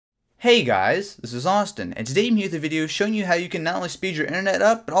Hey guys, this is Austin, and today I'm here with a video showing you how you can not only speed your internet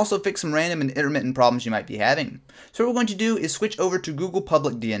up, but also fix some random and intermittent problems you might be having. So what we're going to do is switch over to Google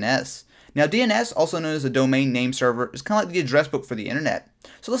Public DNS. Now DNS, also known as a domain name server, is kind of like the address book for the internet.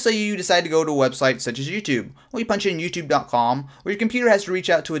 So let's say you decide to go to a website such as YouTube. Well, you punch in youtube.com, where your computer has to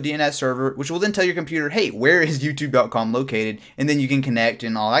reach out to a DNS server, which will then tell your computer, hey, where is youtube.com located? And then you can connect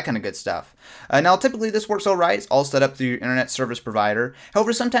and all that kind of good stuff. Now, typically this works alright. It's all set up through your internet service provider.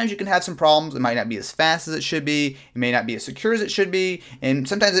 However, sometimes you can have some problems. It might not be as fast as it should be. It may not be as secure as it should be. And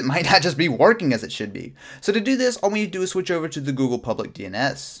sometimes it might not just be working as it should be. So to do this, all we need to do is switch over to the Google Public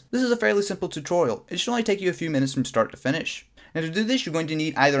DNS. This is a fairly simple tutorial. It should only take you a few minutes from start to finish. Now to do this, you're going to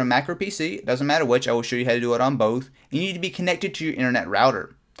need either a Mac or PC. It doesn't matter which. I will show you how to do it on both. And you need to be connected to your internet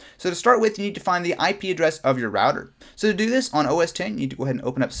router. So to start with, you need to find the IP address of your router. So to do this, on OS X, you need to go ahead and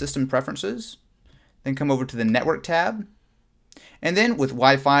open up System Preferences. Then come over to the Network tab. And then with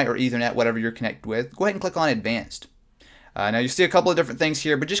Wi-Fi or Ethernet, whatever you're connected with, go ahead and click on Advanced. Now you see a couple of different things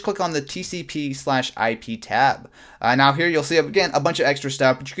here, but just click on the TCP/IP tab. Now here you'll see, again, a bunch of extra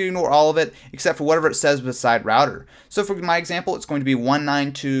stuff, but you can ignore all of it except for whatever it says beside router. So for my example, it's going to be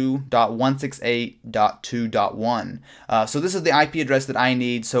 192.168.2.1. So this is the IP address that I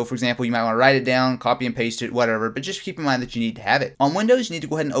need. So for example, you might want to write it down, copy and paste it, whatever, but just keep in mind that you need to have it. On Windows, you need to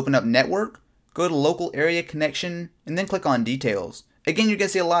go ahead and open up Network, go to Local Area Connection, and then click on Details. Again, you're going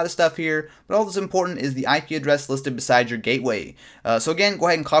to see a lot of stuff here, but all that's important is the IP address listed beside your gateway. So again, go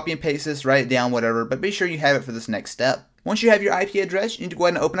ahead and copy and paste this, write it down, whatever, but be sure you have it for this next step. Once you have your IP address, you need to go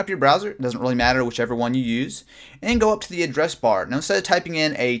ahead and open up your browser. It doesn't really matter whichever one you use. And then go up to the address bar. Now instead of typing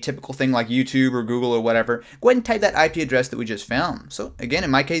in a typical thing like YouTube or Google or whatever, go ahead and type that IP address that we just found. So again, in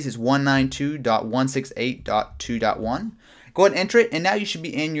my case, it's 192.168.2.1. Go ahead and enter it, and now you should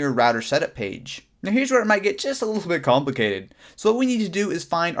be in your router setup page. Now here's where it might get just a little bit complicated. So what we need to do is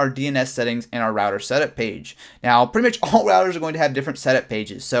find our DNS settings in our router setup page. Now pretty much all routers are going to have different setup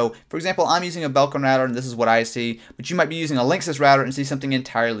pages. So for example, I'm using a Belkin router and this is what I see, but you might be using a Linksys router and see something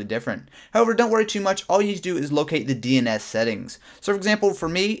entirely different. However, don't worry too much. All you need to do is locate the DNS settings. So for example, for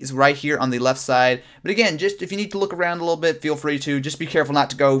me, it's right here on the left side. But again, just if you need to look around a little bit, feel free to. Just be careful not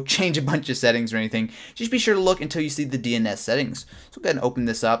to go change a bunch of settings or anything. Just be sure to look until you see the DNS settings. So go ahead and open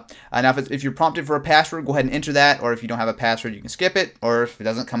this up. Now if you're prompted for a password, go ahead and enter that, or if you don't have a password, you can skip it, or if it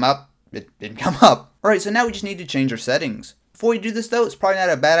doesn't come up, it didn't come up. Alright, so now we just need to change our settings. Before you do this though, it's probably not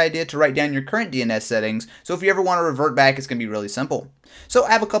a bad idea to write down your current DNS settings, so if you ever want to revert back, it's going to be really simple. So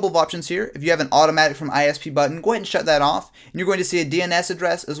I have a couple of options here. If you have an automatic from ISP button, go ahead and shut that off, and you're going to see a DNS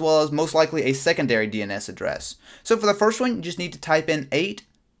address as well as most likely a secondary DNS address. So for the first one, you just need to type in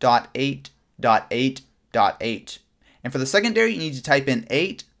 8.8.8.8. And for the secondary, you need to type in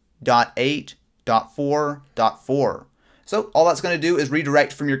 8.8.4.4. So all that's going to do is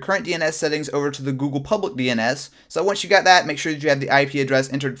redirect from your current DNS settings over to the Google Public DNS. So once you got that, make sure that you have the IP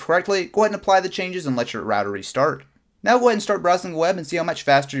address entered correctly. Go ahead and apply the changes and let your router restart. Now go ahead and start browsing the web and see how much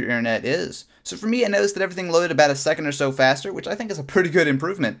faster your internet is. So for me, I noticed that everything loaded about a second or so faster, which I think is a pretty good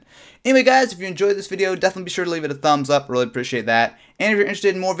improvement. Anyway guys, if you enjoyed this video, definitely be sure to leave it a thumbs up. Really appreciate that. And if you're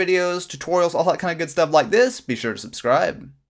interested in more videos, tutorials, all that kind of good stuff like this, be sure to subscribe.